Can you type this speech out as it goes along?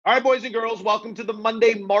All right, boys and girls, welcome to the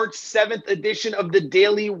Monday, March 7th edition of the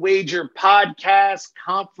Daily Wager podcast.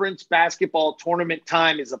 Conference basketball tournament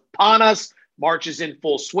time is upon us. March is in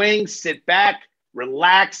full swing. Sit back,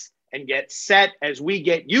 relax, and get set as we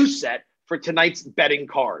get you set for tonight's betting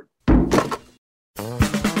card.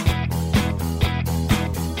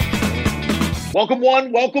 Welcome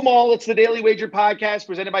one, welcome all. It's the Daily Wager podcast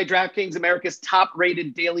presented by DraftKings, America's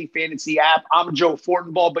top-rated daily fantasy app. I'm Joe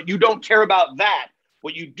Fortenbaugh, but you don't care about that.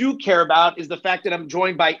 What you do care about is the fact that I'm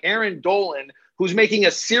joined by Aaron Dolan, who's making a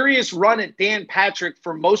serious run at Dan Patrick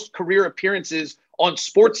for most career appearances on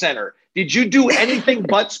SportsCenter. Did you do anything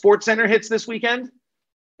but SportsCenter hits this weekend?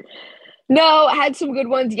 No, I had some good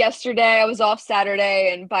ones yesterday. I was off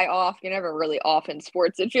Saturday, and by off, you're never really off in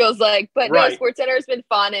sports, it feels like. But right. No, SportsCenter has been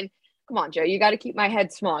fun. And come on, Joe, you got to keep my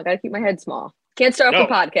head small. I got to keep my head small. Can't start off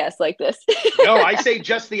a podcast like this. No, I say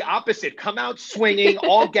just the opposite. Come out swinging,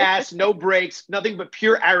 all gas, no brakes, nothing but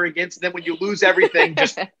pure arrogance. And then when you lose everything,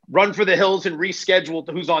 just run for the hills and reschedule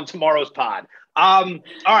to who's on tomorrow's pod. All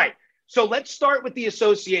right. So let's start with the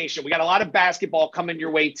association. We got a lot of basketball coming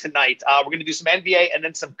your way tonight. We're going to do some NBA and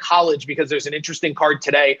then some college because there's an interesting card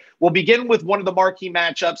today. We'll begin with one of the marquee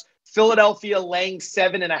matchups. Philadelphia laying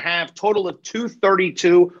 7.5, total of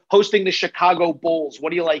 232, hosting the Chicago Bulls.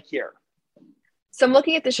 What do you like here? So I'm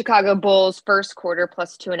looking at the Chicago Bulls first quarter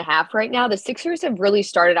plus 2.5 right now. The Sixers have really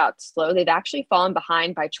started out slow. They've actually fallen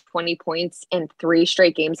behind by 20 points in 3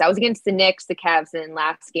 straight games. That was against the Knicks, the Cavs, and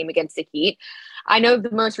last game against the Heat. I know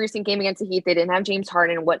the most recent game against the Heat, they didn't have James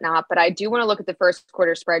Harden and whatnot, but I do want to look at the first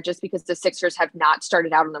quarter spread just because the Sixers have not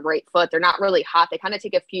started out on the right foot. They're not really hot. They kind of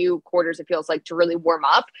take a few quarters, it feels like, to really warm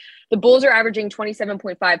up. The Bulls are averaging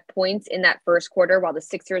 27.5 points in that first quarter, while the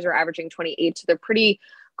Sixers are averaging 28. So they're pretty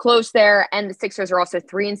close there. And the Sixers are also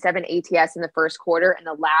 3-7 ATS in the first quarter. And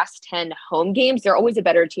the last 10 home games, they're always a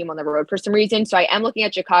better team on the road for some reason. So I am looking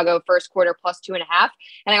at Chicago first quarter plus 2.5.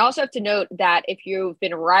 And I also have to note that if you've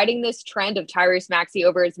been riding this trend of Tyrese Maxey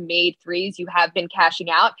over his made threes, you have been cashing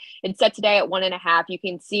out. It's set today at 1.5. You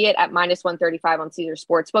can see it at minus 135 on Caesar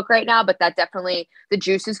Sportsbook right now, but that definitely, the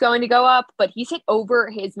juice is going to go up. But he's hit over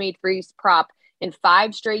his made threes prop in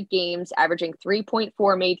 5 straight games, averaging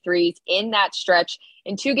 3.4 made threes in that stretch.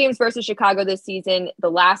 In 2 games versus Chicago this season, the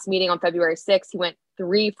last meeting on February 6th, he went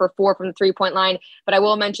 3 for 4 from the three-point line. But I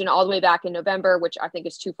will mention all the way back in November, which I think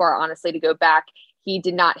is too far, honestly, to go back. He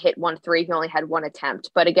did not hit 1 3. He only had 1 attempt.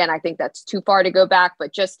 But again, I think that's too far to go back.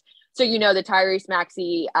 But just so you know, the Tyrese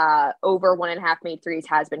Maxey over 1.5 made threes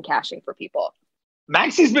has been cashing for people.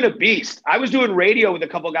 Maxey's been a beast. I was doing radio with a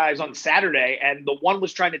couple guys on Saturday, and the one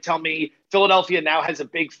was trying to tell me Philadelphia now has a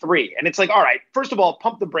big 3. And it's like, all right, first of all,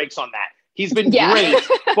 pump the brakes on that. He's been great,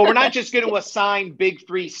 but we're not just going to assign big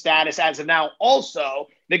 3 status as of now. Also,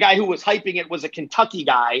 the guy who was hyping it was a Kentucky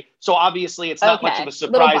guy. So obviously it's not much of a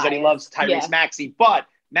surprise that he loves Tyrese Maxey, but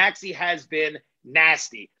Maxey has been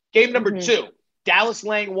nasty. Game number 2. Dallas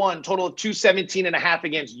laying 1, total of 217.5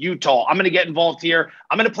 against Utah. I'm going to get involved here.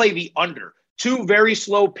 I'm going to play the under. 2 very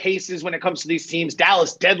slow paces when it comes to these teams.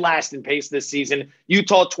 Dallas dead last in pace this season.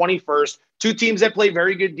 Utah 21st. 2 teams that play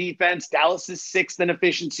very good defense. Dallas is 6th in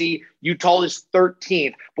efficiency. Utah is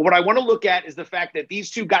 13th. But what I want to look at is the fact that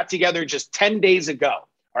these two got together just 10 days ago. All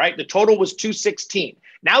right. The total was 216.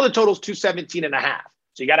 Now the total is 217.5.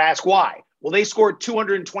 So you got to ask why. Well, they scored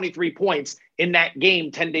 223 points in that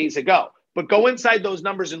game 10 days ago. But go inside those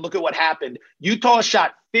numbers and look at what happened. Utah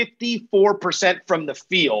shot 54% from the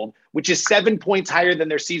field, which is 7 points higher than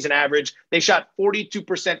their season average. They shot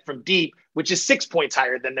 42% from deep, which is 6 points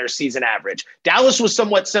higher than their season average. Dallas was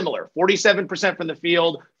somewhat similar, 47% from the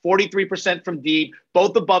field, 43% from deep,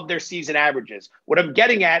 both above their season averages. What I'm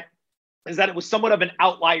getting at is that it was somewhat of an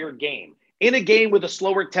outlier game. In a game with a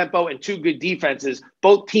slower tempo and 2 good defenses,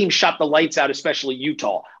 both teams shot the lights out, especially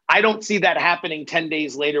Utah. I don't see that happening 10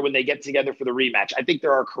 days later when they get together for the rematch. I think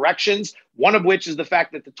there are corrections, one of which is the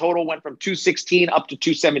fact that the total went from 216 up to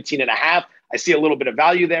 217.5. I see a little bit of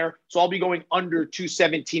value there. So I'll be going under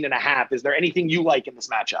 217.5. Is there anything you like in this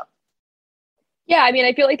matchup? Yeah, I mean,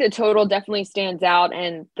 I feel like the total definitely stands out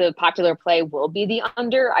and the popular play will be the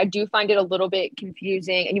under. I do find it a little bit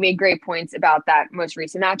confusing. And you made great points about that most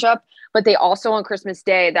recent matchup. But they also on Christmas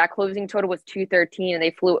Day, that closing total was 213 and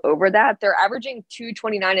they flew over that. They're averaging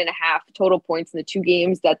 229.5 total points in the 2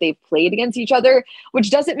 games that they've played against each other,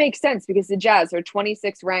 which doesn't make sense because the Jazz are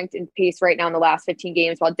 26th ranked in pace right now in the last 15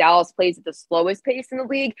 games, while Dallas plays at the slowest pace in the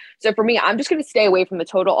league. So for me, I'm just going to stay away from the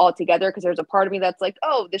total altogether because there's a part of me that's like,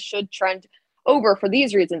 oh, this should trend over for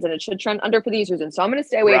these reasons and it should trend under for these reasons. So I'm going to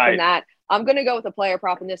stay away from that. I'm going to go with a player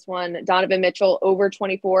prop in this one. Donovan Mitchell over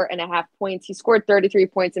 24.5 points. He scored 33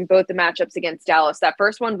 points in both the matchups against Dallas. That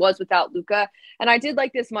first one was without Luka. And I did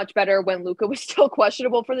like this much better when Luka was still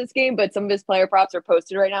questionable for this game, but some of his player props are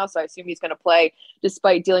posted right now. So I assume he's going to play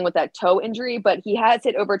despite dealing with that toe injury, but he has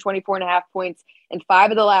hit over 24.5 points in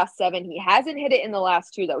 5 of the last 7. He hasn't hit it in the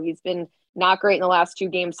last 2 though. He's been not great in the last 2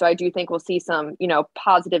 games. So I do think we'll see some,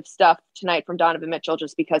 positive stuff tonight from Donovan Mitchell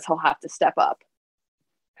just because he'll have to step up.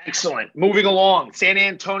 Excellent. Moving along, San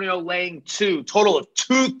Antonio laying 2, total of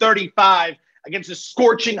 235 against the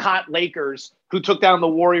scorching hot Lakers who took down the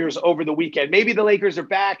Warriors over the weekend. Maybe the Lakers are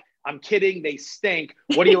back. I'm kidding. They stink.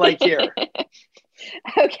 What do you like here?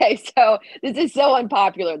 Okay, so this is so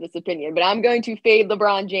unpopular, this opinion, but I'm going to fade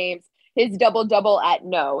LeBron James. His double-double at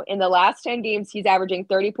no. In the last 10 games, he's averaging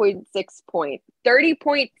 30.6 points.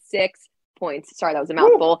 Sorry, that was a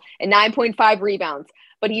mouthful. And 9.5 rebounds.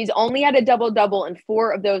 But he's only had a double-double in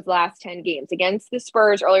 4 of those last 10 games. Against the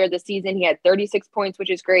Spurs earlier this season, he had 36 points,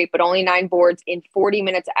 which is great, but only 9 boards in 40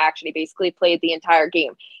 minutes of action. He basically played the entire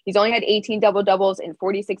game. He's only had 18 double-doubles in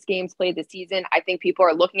 46 games played this season. I think people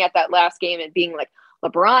are looking at that last game and being like,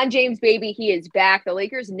 LeBron James, baby, he is back. The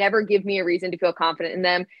Lakers never give me a reason to feel confident in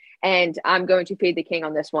them. And I'm going to fade the king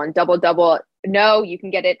on this one. Double-double, no, you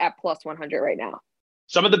can get it at plus 100 right now.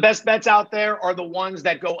 Some of the best bets out there are the ones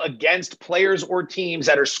that go against players or teams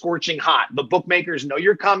that are scorching hot. The bookmakers know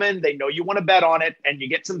you're coming. They know you want to bet on it, and you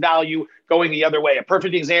get some value going the other way. A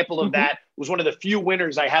perfect example of that was one of the few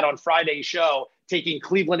winners I had on Friday's show, taking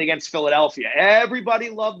Cleveland against Philadelphia. Everybody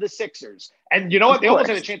loved the Sixers. And you know what? They almost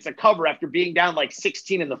had a chance to cover after being down like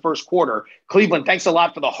 16 in the first quarter. Cleveland, thanks a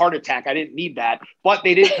lot for the heart attack. I didn't need that. But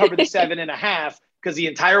they didn't cover the 7.5 because the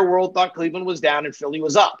entire world thought Cleveland was down and Philly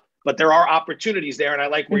was up. But there are opportunities there, and I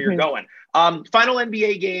like where you're going. Final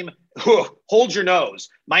NBA game, hold your nose.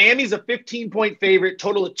 Miami's a 15-point favorite,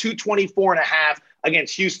 total of 224.5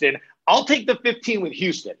 against Houston. I'll take the 15 with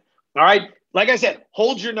Houston, all right? Like I said,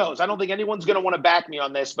 hold your nose. I don't think anyone's going to want to back me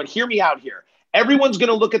on this, but hear me out here. Everyone's going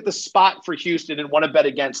to look at the spot for Houston and want to bet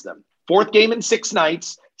against them. 4th game in 6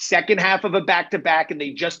 nights, second half of a back-to-back, and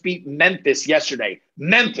they just beat Memphis yesterday.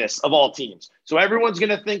 Memphis, of all teams. So everyone's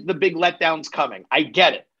going to think the big letdown's coming. I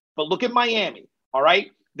get it. But look at Miami, all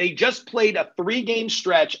right? They just played a 3-game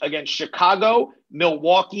stretch against Chicago,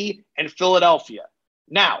 Milwaukee, and Philadelphia.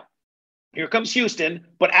 Now, here comes Houston,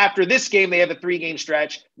 but after this game, they have a 3-game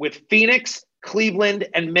stretch with Phoenix, Cleveland,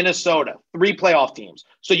 and Minnesota, 3 playoff teams.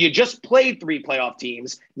 So you just played 3 playoff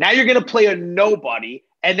teams. Now you're going to play a nobody,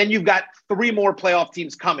 and then you've got 3 more playoff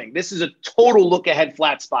teams coming. This is a total look-ahead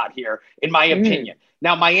flat spot here, in my opinion.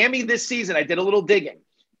 Now, Miami this season, I did a little digging.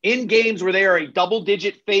 In games where they are a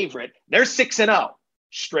double-digit favorite, they're 6-0,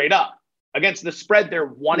 straight up. Against the spread, they're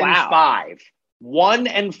 1-5.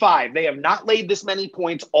 1-5. They have not laid this many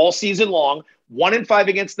points all season long. 1-5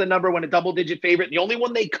 against the number when a double-digit favorite. The only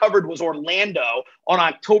one they covered was Orlando on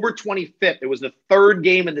October 25th. It was the 3rd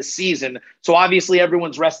game of the season, so obviously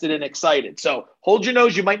everyone's rested and excited. So hold your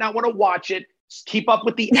nose. You might not want to watch it. Keep up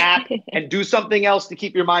with the app and do something else to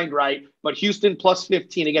keep your mind right. But Houston plus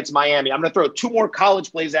 15 against Miami. I'm going to throw 2 more college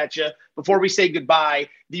plays at you before we say goodbye.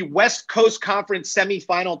 The West Coast Conference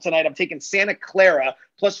semifinal tonight, I'm taking Santa Clara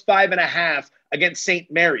plus 5.5 against St.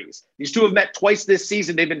 Mary's. These 2 have met twice this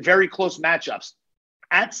season. They've been very close matchups.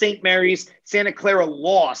 At St. Mary's, Santa Clara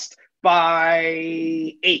lost by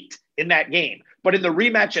 8 in that game. But in the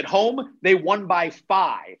rematch at home, they won by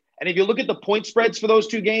 5. And if you look at the point spreads for those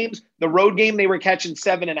 2 games, the road game, they were catching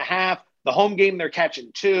 7.5. The home game, they're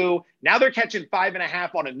catching 2. Now they're catching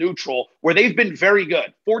 5.5 on a neutral, where they've been very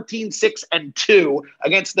good. 14-6-2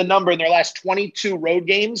 against the number in their last 22 road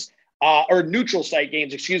games, or neutral site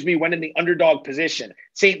games, when in the underdog position.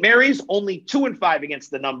 St. Mary's only 2-5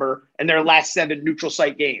 against the number in their last 7 neutral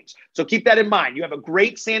site games. So keep that in mind. You have a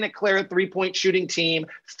great Santa Clara 3-point shooting team,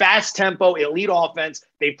 fast tempo, elite offense.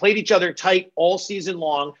 They played each other tight all season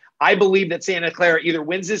long. I believe that Santa Clara either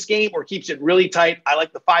wins this game or keeps it really tight. I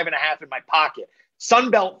like the 5.5 in my pocket.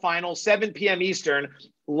 Sunbelt final, 7 p.m. Eastern.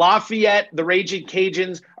 Lafayette, the Raging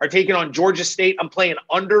Cajuns, are taking on Georgia State. I'm playing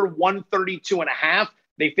under 132.5.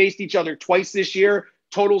 They faced each other twice this year.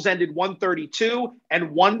 Totals ended 132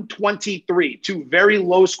 and 123, 2 very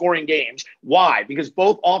low-scoring games. Why? Because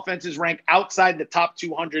both offenses rank outside the top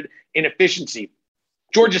 200 in efficiency.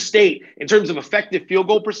 Georgia State, in terms of effective field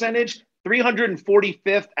goal percentage,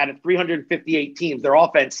 345th out of 358 teams. Their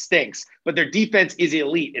offense stinks, but their defense is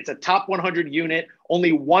elite. It's a top 100 unit.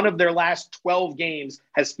 Only one of their last 12 games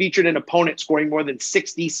has featured an opponent scoring more than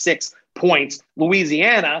 66 points.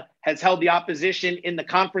 Louisiana has held the opposition in the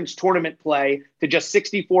conference tournament play to just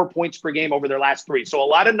 64 points per game over their last 3. So a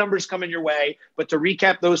lot of numbers coming your way. But to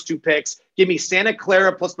recap those 2 picks, give me Santa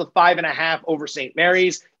Clara plus the 5.5 over St.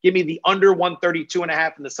 Mary's. Give me the under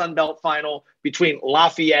 132.5 in the Sun Belt final between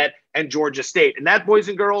Lafayette and Georgia State. And that, boys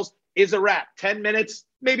and girls, is a wrap. 10 minutes,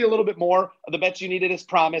 maybe a little bit more of the bets you needed as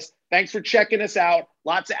promised. Thanks for checking us out.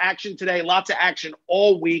 Lots of action today, lots of action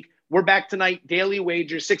all week. We're back tonight, Daily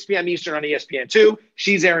Wagers, 6 p.m. Eastern on ESPN2.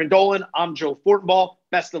 She's Aaron Dolan. I'm Joe Fortenbaugh.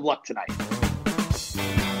 Best of luck tonight.